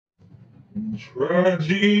Try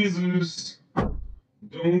Jesus,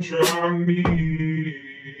 don't try me.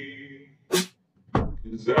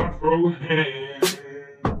 'Cause I throw hands.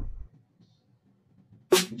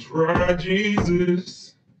 Try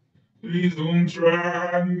Jesus, please don't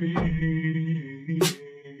try me.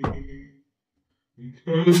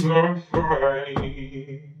 Because I fight.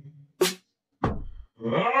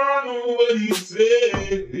 I know what he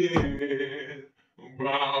said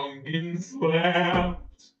about getting slapped.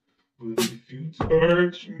 But if you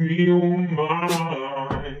touch me on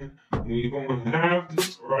mine, we gonna have to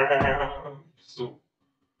scrap. So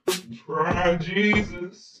try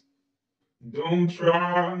Jesus, don't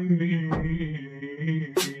try me.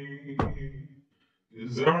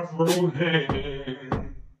 'Cause I throw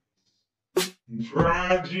hands.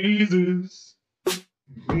 Try Jesus,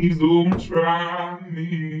 please don't try me.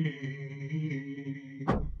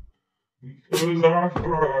 Because I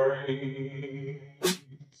fight.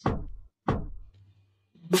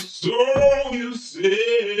 So you said,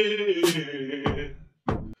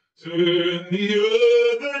 turn the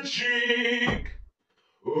other cheek.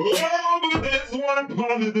 Oh, but there's one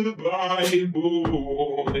part of the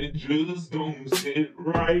Bible that just don't sit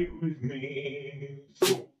right with me.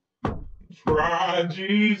 So try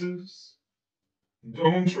Jesus,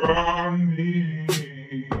 don't try me.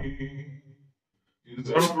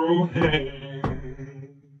 'Cause I throw hands.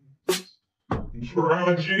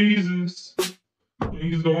 Try Jesus,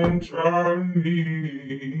 please don't try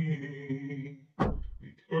me.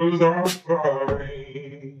 Because I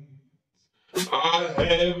fight. I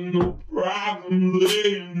have no problem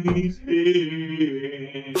laying these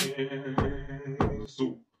hands. So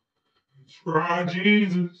try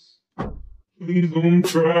Jesus, please don't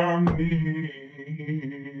try me.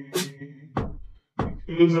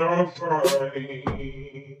 Because I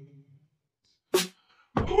fight.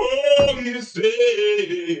 Oh, you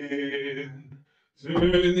said,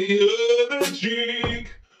 turn the other cheek.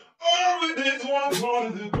 Oh, but there's one part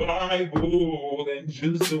of the Bible that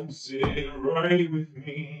just don't sit right with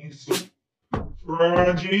me. So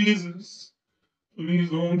try Jesus, please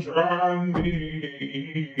don't try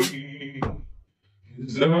me.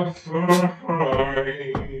 'Cause I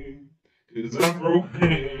fight, 'cause I throw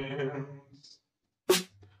hands.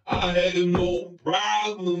 I had no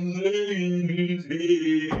problem laying these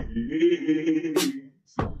hands.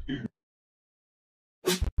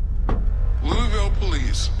 Louisville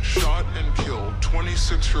police shot and killed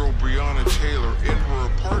 26-year-old Breonna Taylor in her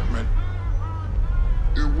apartment.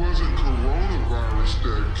 It wasn't coronavirus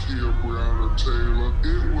that killed Breonna Taylor.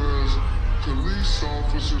 It was police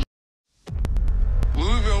officers.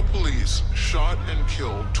 Louisville police shot and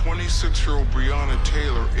killed 26-year-old Breonna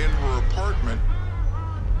Taylor in her apartment.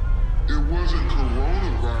 It wasn't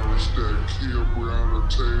coronavirus that killed Breonna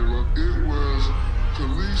Taylor. It was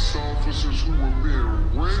police officers who were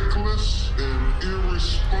being reckless and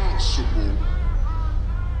irresponsible.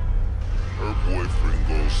 Her boyfriend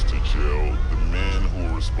goes to jail. The men who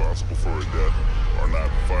are responsible for her death are not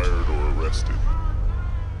fired or arrested.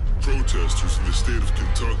 Protesters in the state of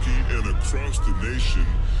Kentucky and across the nation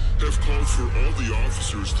have called for all the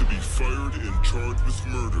officers to be fired and charged with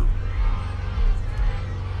murder.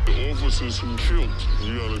 The officers who killed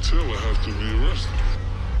Breonna Taylor have to be arrested.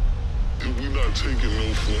 We're not taking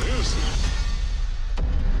no for an answer.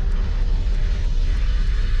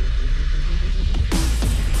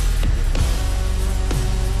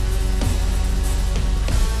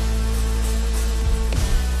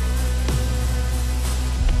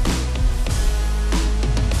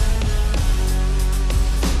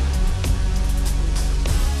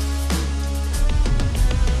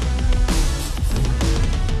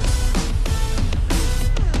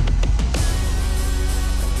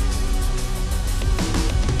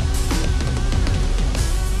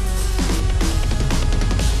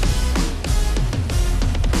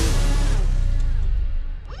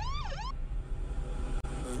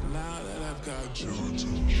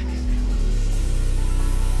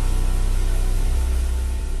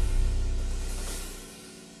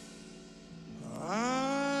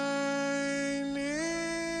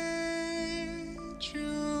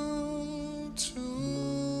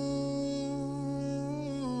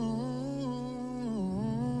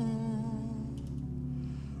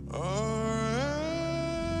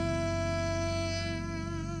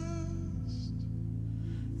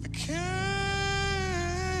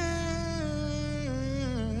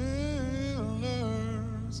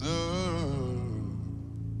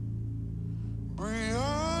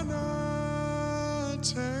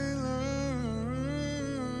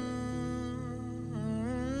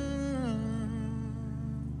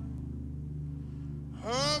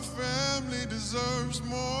 Her family deserves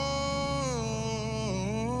more.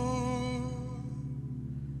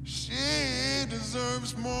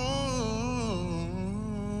 deserves more.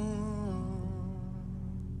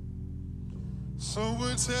 So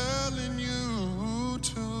we're telling you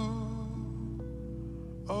to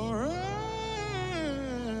arrest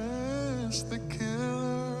the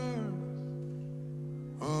killers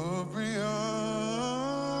of Breonna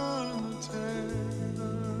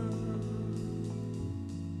Taylor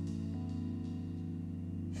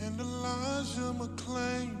and Elijah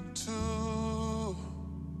McClain too.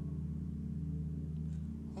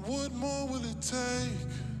 What more will it take?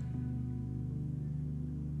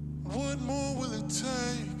 What more will it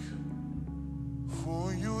take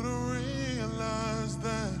for you to realize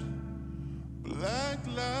that Black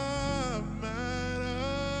Lives Matter?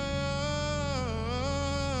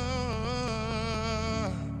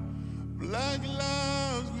 Black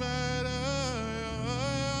Lives Matter.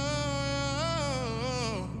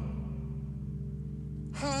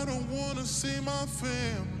 I don't want to see my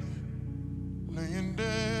family laying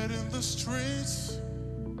dead in the streets.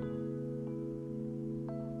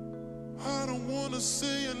 I don't want to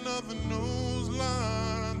see another news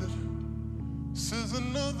line that says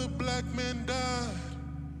another black man died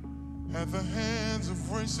at the hands of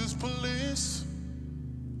racist police.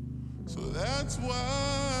 So that's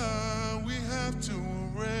why we have to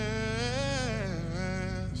arrest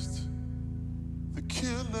the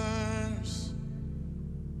killers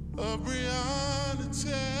of Breonna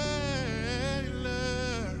Taylor.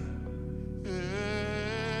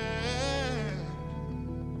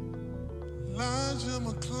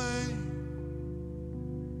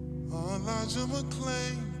 Elijah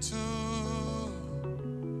McClain too.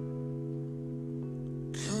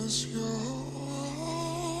 'Cause you're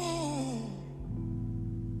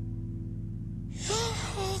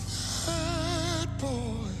that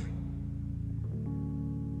boy.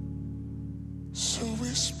 So we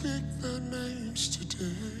speak their names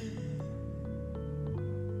today.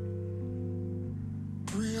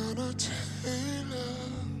 Breonna Taylor,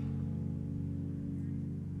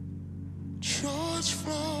 George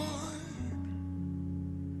Floyd,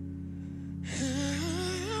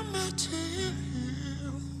 Emmett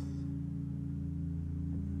Till,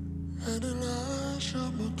 and Elijah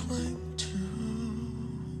McClain too.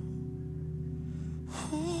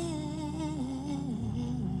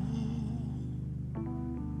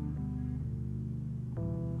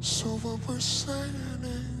 So what we're saying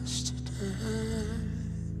is today,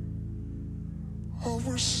 all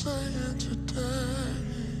we're saying today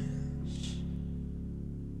is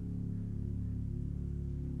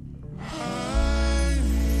I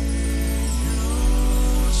need you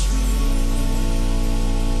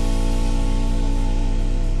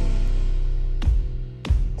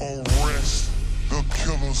to arrest the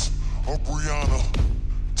killers of Breonna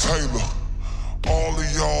Taylor. All of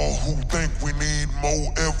y'all who think we need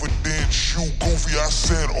more evidence, you goofy. I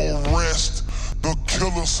said arrest the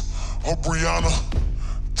killers of Breonna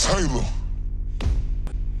Taylor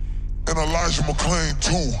and Elijah McClain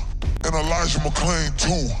too. And Elijah McClain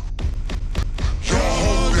too. Y'all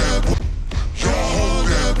hold that boy. Y'all hold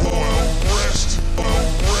that boy.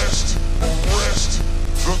 Arrest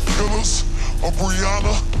the killers of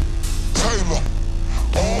Breonna Taylor.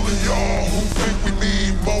 All of y'all who think we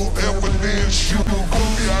need more evidence, you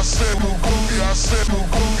goofy. I said arrest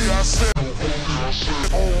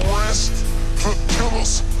the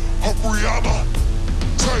killers of Breonna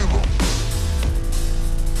Taylor.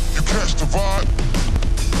 You catch the vibe?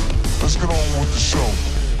 Let's get on with the show.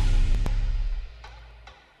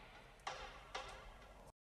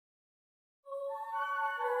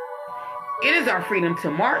 It is our freedom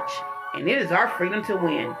to march, and it is our freedom to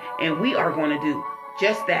win, and we are going to do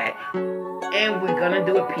just that, and we're going to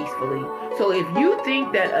do it peacefully. So if you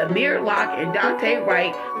think that Amir Locke and Daunte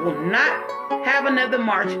Wright will not have another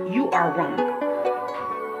march, you are wrong.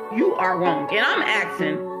 You are wrong. And I'm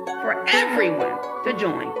asking for everyone to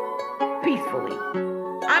join peacefully.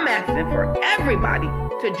 I'm asking for everybody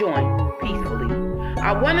to join peacefully.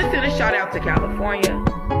 I want to send a shout out to California,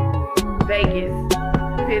 Vegas,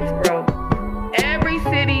 Pittsburgh, every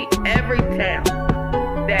city, every town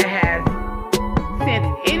that has sent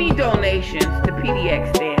any donations to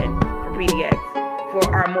PDX Stand for PDX for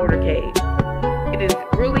our motorcade. It is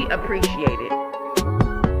really appreciated.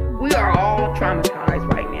 We are all traumatized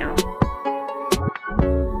right now.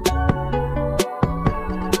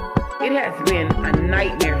 It has been a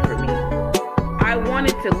nightmare for me. I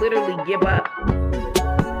wanted to literally give up.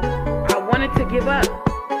 I wanted to give up.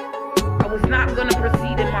 I was not going to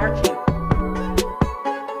proceed in marching.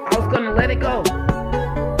 I was going to let it go.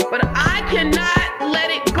 But I cannot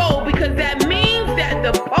let it go, because that means that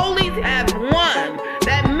the police have won.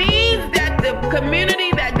 That means that the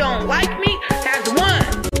community that don't like me has won.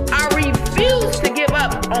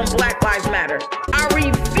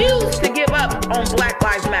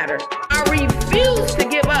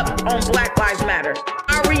 on Black Lives Matter.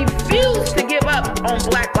 I refuse to give up on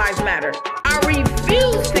Black Lives Matter. I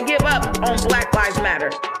refuse to give up on Black Lives Matter.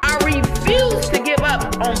 I refuse to give up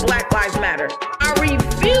on Black Lives Matter. I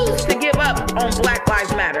refuse to give up on Black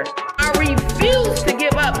Lives Matter. I refuse to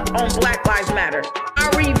give up on Black Lives Matter. I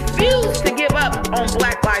refuse to give up on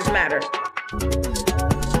Black Lives Matter.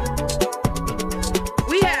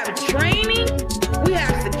 We have training. We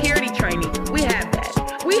have security training. We have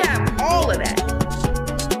that. We have all of that.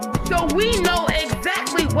 So we know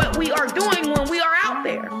exactly what we are doing when we are out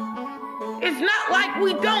there. It's not like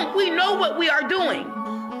we don't. We know what we are doing.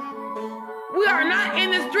 We are not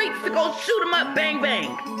in the streets to go shoot them up, bang,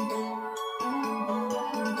 bang.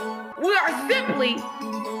 We are simply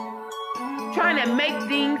trying to make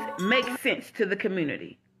things make sense to the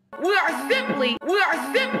community. We are simply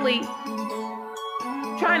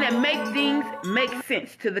trying to make things make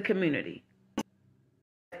sense to the community.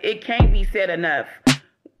 It can't be said enough.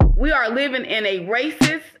 We are living in a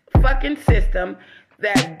racist fucking system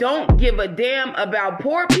that don't give a damn about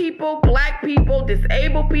poor people, black people,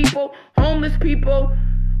 disabled people, homeless people.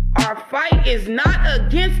 Our fight is not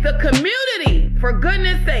against the community, for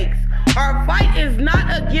goodness sakes. Our fight is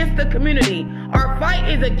not against the community. Our fight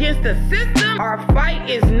is against the system. Our fight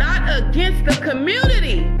is not against the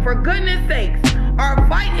community, for goodness sakes. Our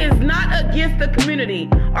fight is not against the community.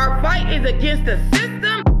 Our fight is against the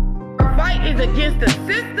system. Our fight is against the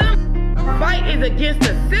system. Our fight is against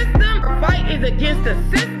the system. Our fight is against the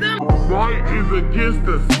system. Fight is against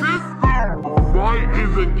the system. Fight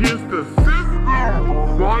is against the system.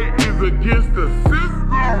 Fight is against the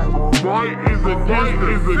system. Fight is against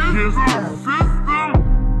the system.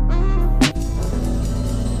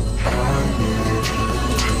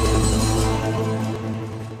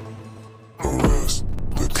 Arrest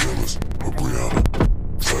the killers of Breonna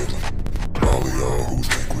Taylor. All of y'all who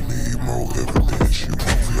think we need more evidence, you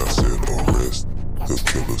movie, I said arrest the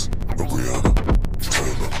killers of Breonna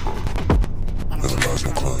Taylor. And Elijah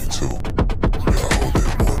McClain too. Y'all hold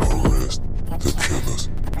that one, arrest the killers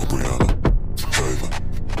of Breonna Taylor.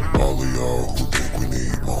 All of y'all who think we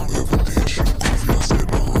need more evidence, you movie, I said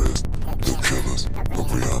arrest the killers of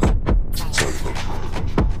Breonna Taylor.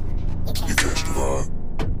 You catch the vibe?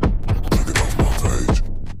 Look it off my page.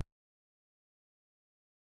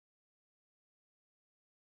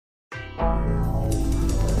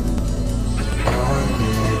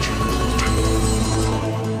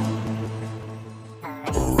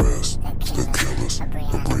 Arrest the killers of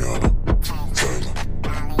Breonna Taylor.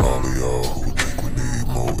 All of y'all who think we need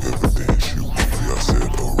more evidence, you goofy, I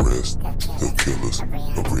said arrest the killers of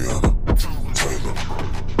Breonna Taylor.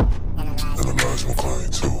 And Elijah McClain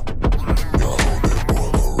too.